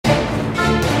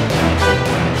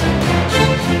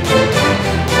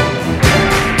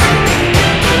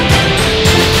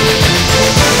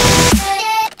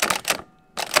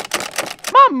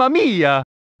Mamma mia!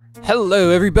 Hello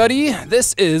everybody,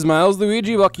 this is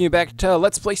Milesluigi, welcoming you back to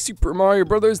Let's Play Super Mario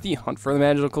Bros. The Hunt for the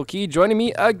Magical Key. Joining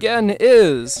me again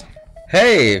is...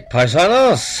 Hey,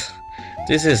 paisanos!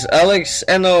 This is Alex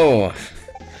N.O.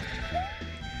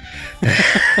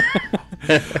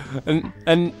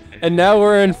 and now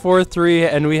we're in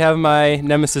 4-3 and we have my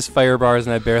Nemesis fire bars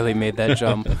and I barely made that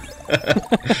jump.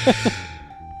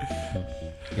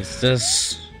 It's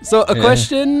this... So, a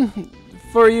question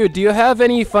for you. Do you have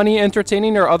any funny,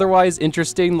 entertaining, or otherwise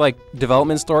interesting, like,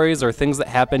 development stories or things that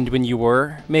happened when you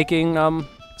were making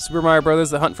Super Mario Bros.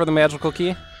 The Hunt for the Magical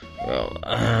Key? Well,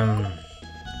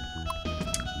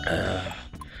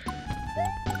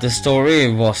 the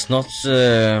story was not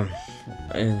the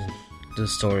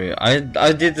story. I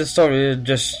did the story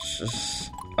just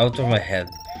out of my head.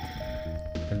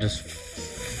 I just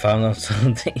found out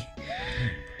something.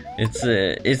 It's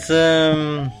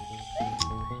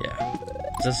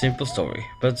a simple story,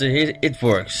 but it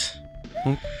works.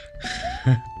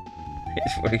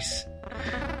 It works.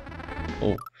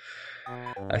 Oh,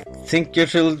 I think you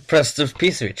should press the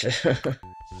P switch.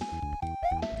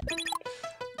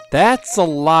 That's a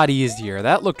lot easier.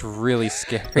 That looked really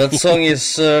scary. That song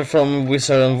is from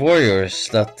Wizard and Warriors,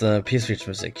 that P switch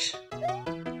music.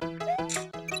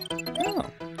 Oh,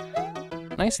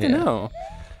 nice to know.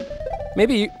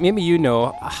 Maybe you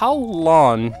know, how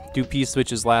long do P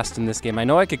switches last in this game? I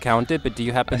know I could count it, but do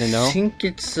you happen to know? I think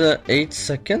it's 8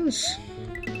 seconds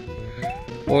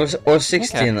or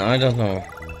 16. Okay. I don't know.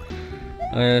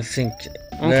 I think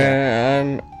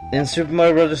in Super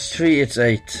Mario Bros. 3 it's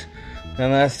 8,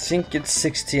 and I think it's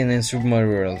 16 in Super Mario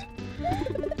World.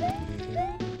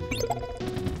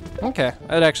 Okay,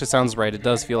 that actually sounds right. It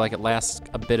does feel like it lasts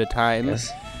a bit of time. Yes.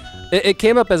 It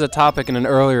came up as a topic in an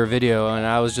earlier video, and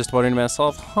I was just wondering to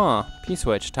myself,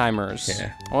 P-switch timers.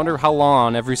 Yeah. I wonder how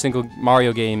long every single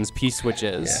Mario game's P-switch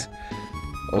is. Yeah.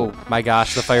 Oh my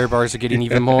gosh, the fire bars are getting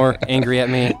even more angry at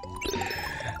me.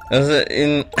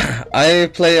 I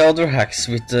play other hacks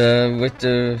with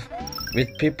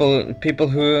people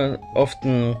who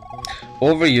often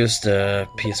overuse the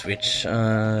P-switch,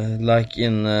 like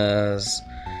in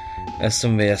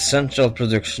SMB Central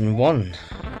Production 1.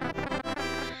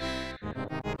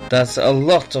 That's a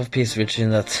lot of P-switch in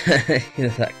that. In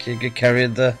that you could carry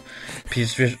the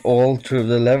P-switch all through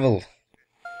the level.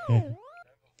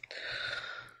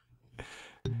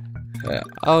 Yeah.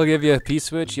 I'll give you a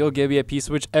P-switch, you'll give me a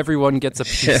P-switch, everyone gets a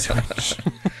P-switch.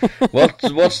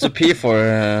 What's the P for?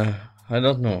 I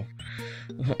don't know.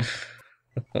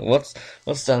 What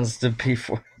stands the P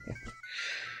for?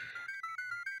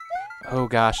 Oh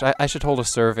gosh, I should hold a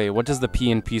survey. What does the P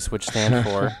in P-switch stand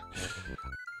for?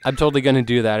 I'm totally gonna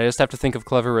do that. I just have to think of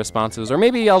clever responses. Or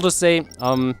maybe I'll just say,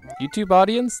 YouTube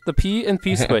audience, the P in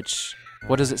P-switch.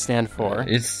 What does it stand for?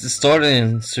 It's started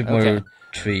in Super Mario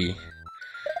 3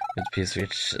 with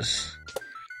P-switches.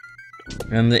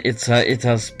 And it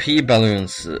has P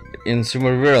balloons in Super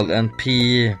Mario World and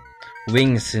P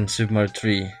wings in Super Mario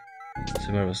 3.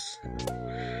 Super Mario.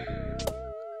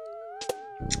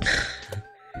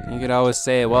 You could always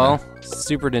say, well,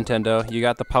 Super Nintendo, you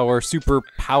got the power, super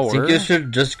power. I think you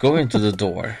should just go into the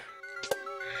door.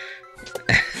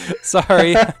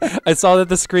 Sorry, I saw that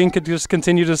the screen could just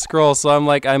continue to scroll, so I'm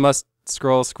like, I must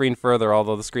scroll screen further,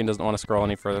 although the screen doesn't want to scroll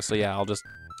any further, so yeah, I'll just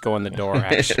go in the door,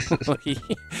 actually.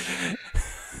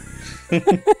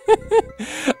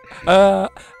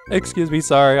 Excuse me,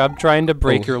 sorry, I'm trying to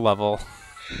break your level.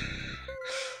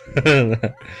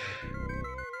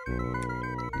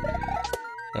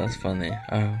 That's funny.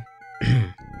 I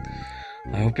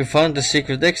hope you found the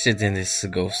secret exit in this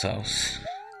ghost house.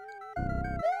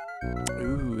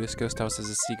 Ooh, this ghost house has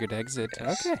a secret exit.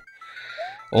 Yes. Okay.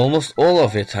 Almost all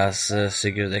of it has a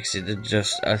secret exit.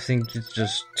 I think it's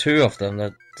just 2 of them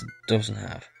that doesn't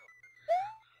have.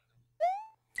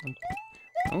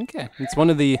 Okay. It's one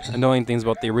of the annoying things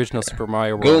about the original Super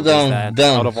Mario World. Go down, is that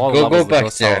out of all the levels, go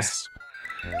back there. House.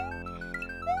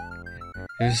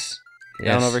 Yes.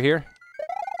 Down over here?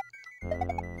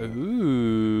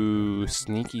 Ooh,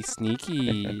 sneaky.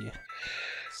 Sneaky.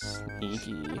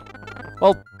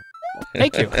 Well,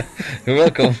 thank you. You're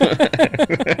welcome.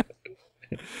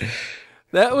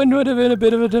 That one would have been a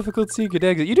bit of a difficult secret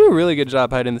exit. You do a really good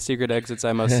job hiding the secret exits,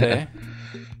 I must say.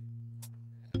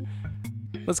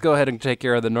 Let's go ahead and take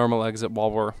care of the normal exit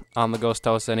while we're on the ghost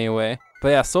house anyway. But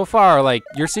yeah, so far, like,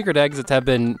 your secret exits have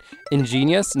been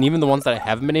ingenious, and even the ones that I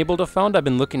haven't been able to find, I've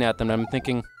been looking at them and I'm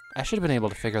thinking, I should have been able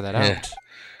to figure that out.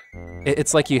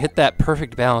 It's like you hit that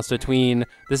perfect balance between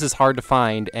this is hard to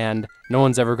find and no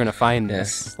one's ever going to find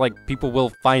this. Yes. Like, people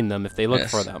will find them if they look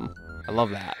for them. I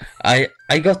love that.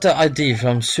 I got the idea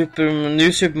from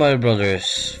New Super Mario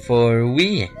Brothers for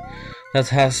Wii that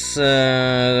has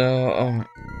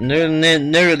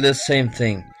nearly the same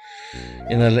thing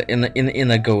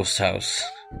in a ghost house.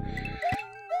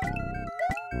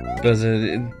 But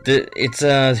it's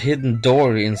a hidden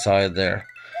door inside there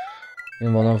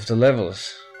in one of the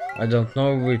levels. I don't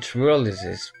know which world it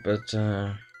is, but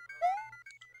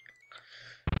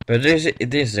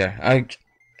it is there.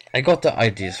 I got the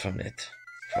ideas from it.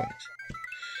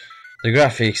 The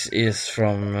graphics is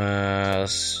from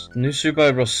New Super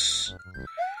Mario Bros.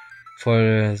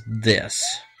 For DS.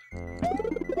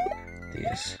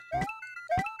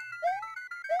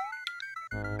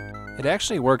 It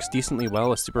actually works decently well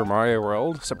with Super Mario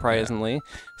World, surprisingly.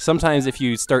 Sometimes if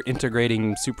you start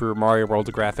integrating Super Mario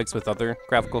World graphics with other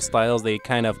graphical styles, they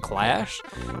kind of clash.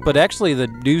 But actually the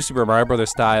new Super Mario Bros.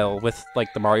 Style with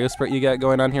like the Mario sprite you got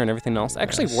going on here and everything else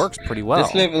actually works pretty well.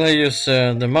 This level I use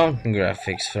the mountain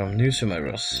graphics from New Super Mario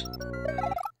Bros.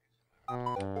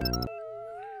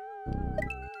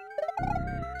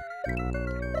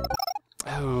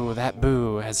 Oh, that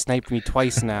boo has sniped me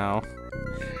twice now.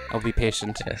 I'll be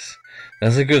patient. Yes,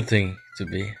 that's a good thing to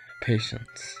be patient.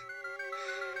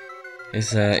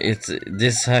 This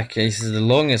hack is the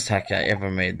longest hack I ever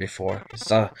made before.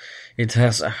 It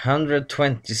has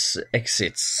 120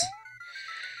 exits.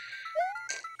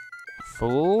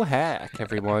 Full hack,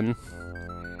 everyone.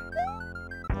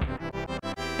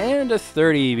 And a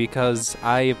 30 because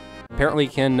I apparently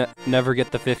can never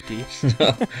get the 50.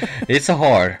 It's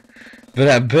hard, but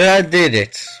I did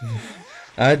it.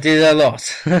 I did a lot.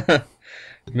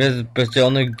 but you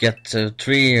only get 3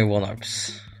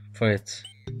 1-ups for it.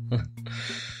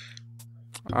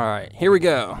 Alright, here we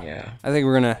go. Yeah. I think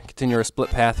we're gonna continue our split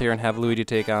path here and have Luigi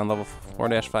take on level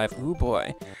 4-5. Ooh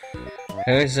boy.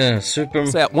 Here's a super...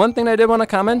 So yeah, one thing I did want to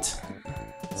comment.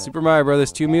 Super Mario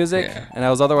Bros. 2 music, and I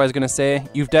was otherwise going to say,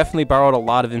 you've definitely borrowed a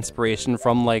lot of inspiration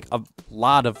from like a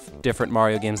lot of different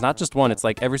Mario games, not just one. It's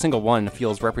like every single one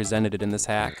feels represented in this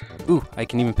hack. Ooh, I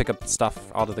can even pick up stuff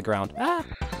out of the ground. Ah!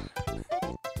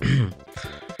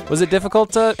 Was it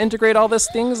difficult to integrate all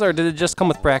these things, or did it just come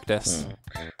with practice?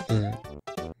 In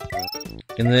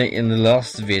the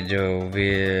last video,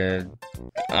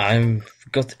 I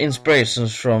got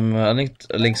inspirations from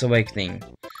Link's Awakening.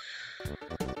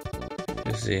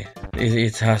 You see,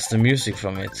 it has the music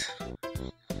from it.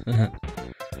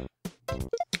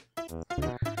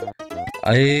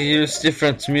 I use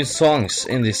different songs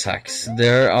in these hacks.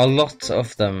 There are a lot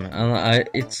of them, and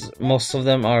most of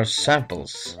them are sample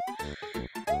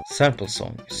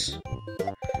songs.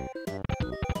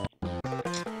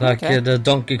 Like the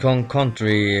Donkey Kong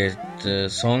Country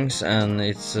songs, and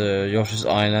it's Yoshi's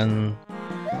Island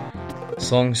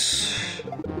songs.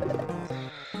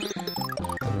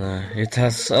 It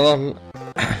has a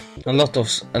lot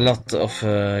of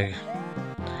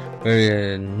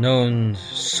very known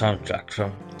soundtrack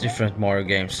from different Mario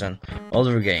games and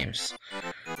other games.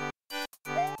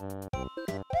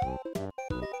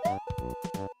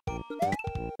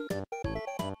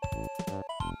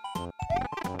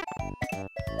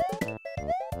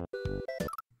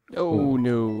 Oh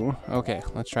no. Okay,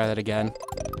 let's try that again.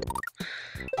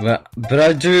 But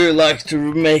I do like to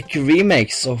make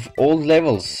remakes of old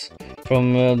levels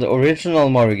from the original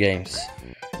Mario games.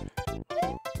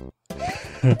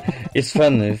 It's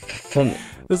fun.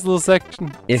 This little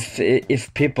section.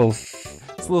 If people. This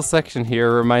little section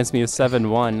here reminds me of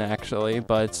 7-1 actually,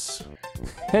 but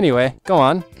anyway, go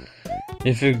on.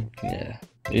 If you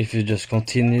just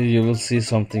continue, you will see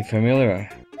something familiar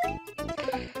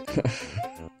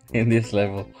in this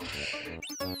level.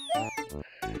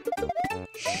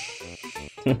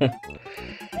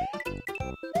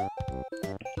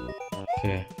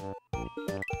 Okay.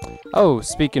 Oh,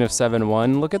 speaking of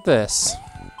 7-1, look at this.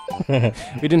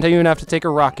 We didn't even have to take a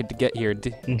rocket to get here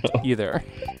either.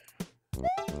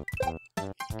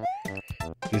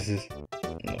 This is...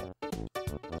 No.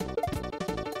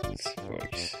 This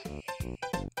works.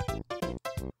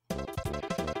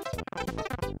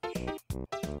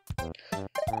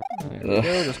 There we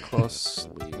go, just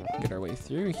closely get our way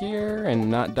through here and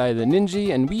not die the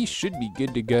ninja, and we should be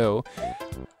good to go.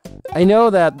 I know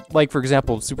that, like, for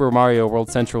example, Super Mario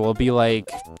World Central will be like,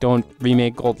 don't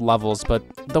remake old levels, but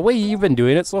the way you've been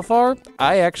doing it so far,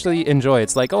 I actually enjoy.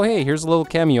 It's like, oh, hey, here's a little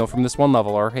cameo from this one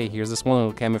level, or hey, here's this one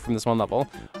little cameo from this one level.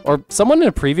 Or someone in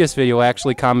a previous video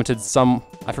actually commented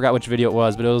I forgot which video it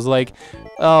was, but it was like,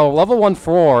 oh, level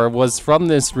 1-4 was from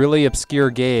this really obscure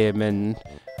game, and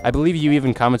I believe you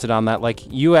even commented on that, like,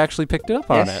 you actually picked it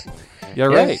up on it. You're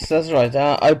right. Yes, that's right.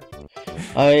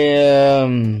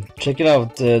 I checked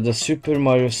out the Super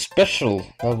Mario Special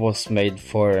that was made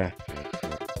for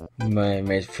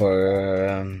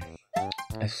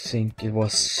I think it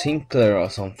was Sinclair or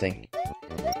something,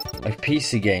 a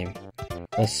PC game.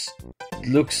 That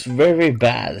looks very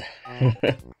bad.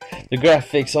 The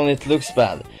graphics on it looks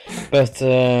bad, but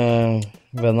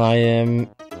when I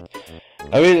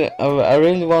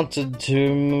really wanted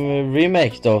to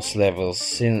remake those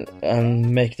levels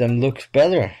and make them look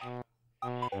better,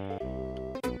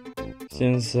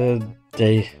 since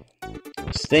they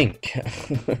stink.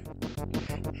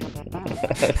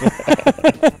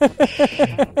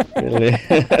 Really.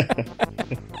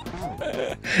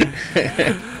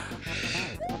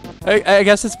 I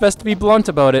guess it's best to be blunt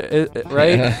about it,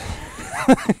 right? Yeah.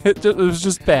 It was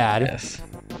just bad. Yes.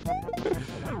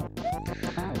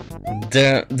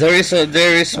 There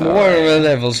is more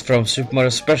levels from Super Mario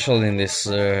Special in this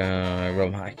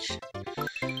ROM hack.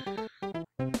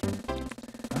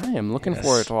 I am looking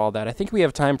forward to all that. I think we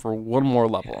have time for one more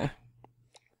level.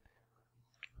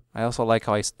 I also like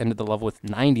how I ended the level with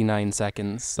 99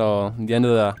 seconds. So the end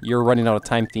of the "you're running out of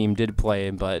time" theme did play,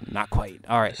 but not quite.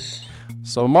 All right.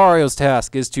 So Mario's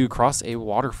task is to cross a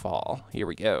waterfall. Here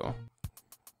we go.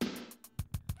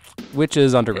 Which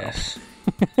is underground. Yes.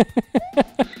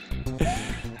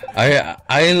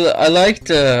 I like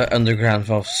the underground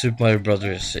of Super Mario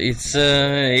Brothers.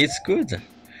 It's good.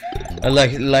 I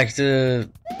like the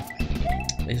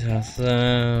it has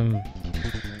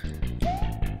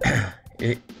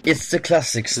it's the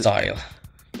classic style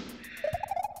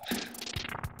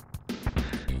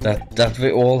that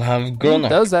we all have grown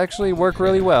up. It does actually work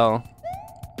really well.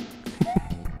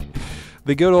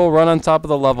 The good old run on top of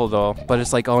the level, though. But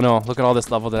it's like, oh no, look at all this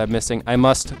level that I'm missing. I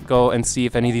must go and see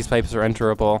if any of these pipes are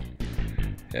enterable.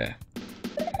 Yeah.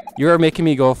 You are making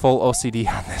me go full OCD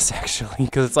on this, actually.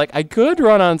 Because it's like, I could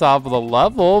run on top of the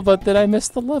level, but then I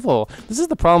missed the level. This is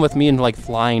the problem with me and like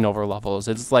flying over levels.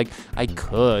 It's like, I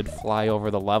could fly over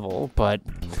the level, but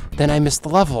then I missed the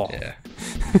level. Yeah.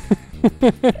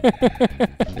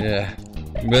 Yeah.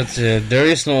 But there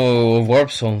is no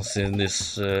warp zones in this,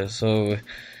 so...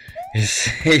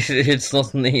 It's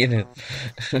not needed.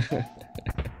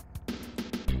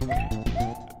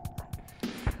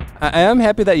 I am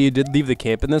happy that you did leave the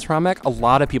cape in this ROM hack. A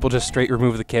lot of people just straight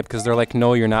remove the cape because they're like,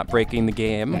 no, you're not breaking the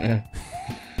game. Yeah.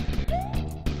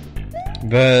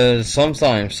 But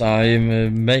sometimes I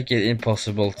make it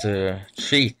impossible to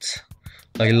cheat,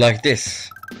 like this.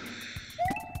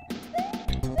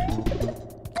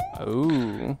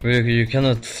 Ooh. You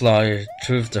cannot fly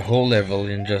through the whole level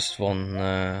in just one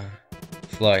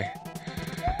fly.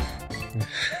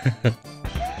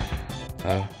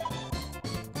 Oh.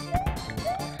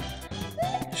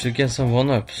 Should get some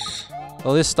 1-ups.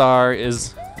 Well, this star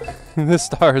is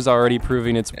already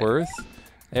proving its worth.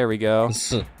 There we go.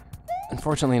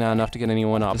 Unfortunately, not enough to get any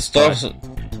 1-ups.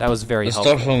 That was very helpful.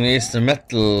 The star song is the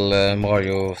Metal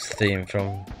Mario theme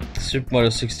from Super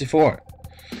Mario 64.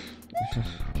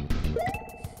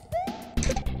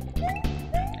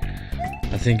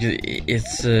 I think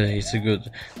it's a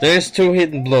good. There's 2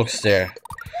 hidden blocks there.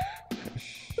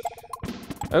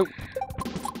 Oh.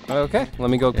 Okay,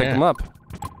 let me go pick them up.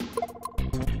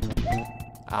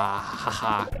 Ah,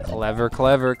 haha. Clever,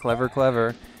 clever, clever,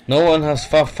 clever. No one has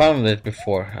found it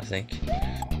before, I think.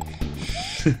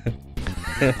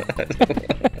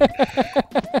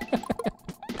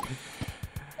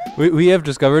 We have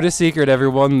discovered a secret,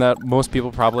 everyone, that most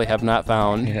people probably have not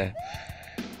found. Yeah.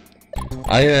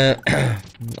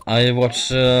 I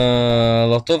watch a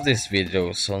lot of these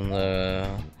videos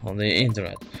on the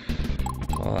internet,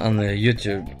 on the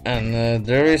YouTube, and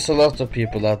there is a lot of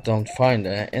people that don't find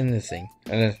anything,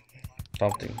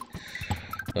 something.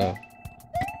 So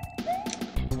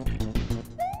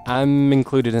I'm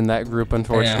included in that group,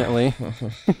 unfortunately. Yeah.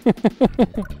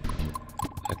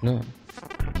 But no.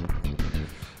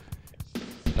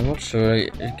 I'm not sure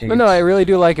But no, I really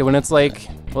do like it when it's like,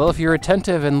 well, if you're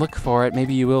attentive and look for it,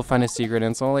 maybe you will find a secret.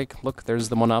 And so, like, look, there's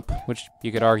the 1-up, which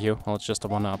you could argue, well, it's just a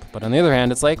 1-up. But on the other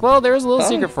hand, it's like, well, there's a little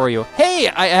secret for you. Hey,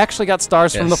 I actually got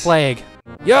stars from the flag.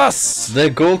 Yes! The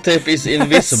gold tape is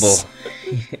invisible.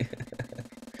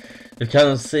 You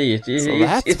cannot see it.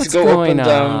 It's go up and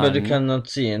down, but you cannot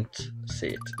see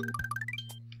it.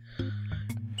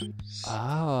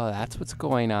 Oh, that's what's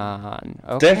going on.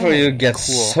 Okay, therefore, you get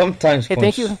sometimes points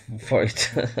thank you. for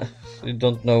it. You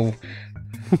don't know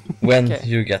when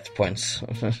you get points.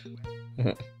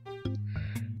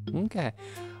 Okay.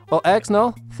 Well,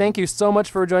 Axnell, thank you so much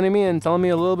for joining me and telling me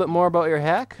a little bit more about your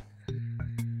hack.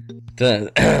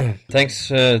 Thanks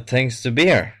to be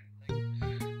here.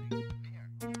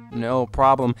 No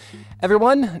problem.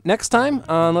 Everyone, next time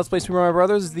on Let's Play Super Mario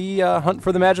Brothers, the hunt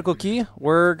for the magical key,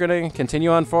 we're going to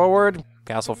continue on forward.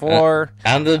 Castle 4.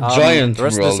 And the giant the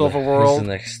rest world of this is overworld. the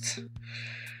next.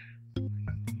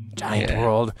 Giant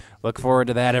world. Look forward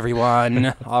to that,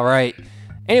 everyone. All right.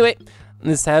 Anyway,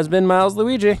 this has been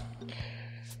Milesluigi.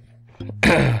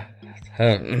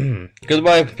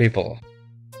 Goodbye, people.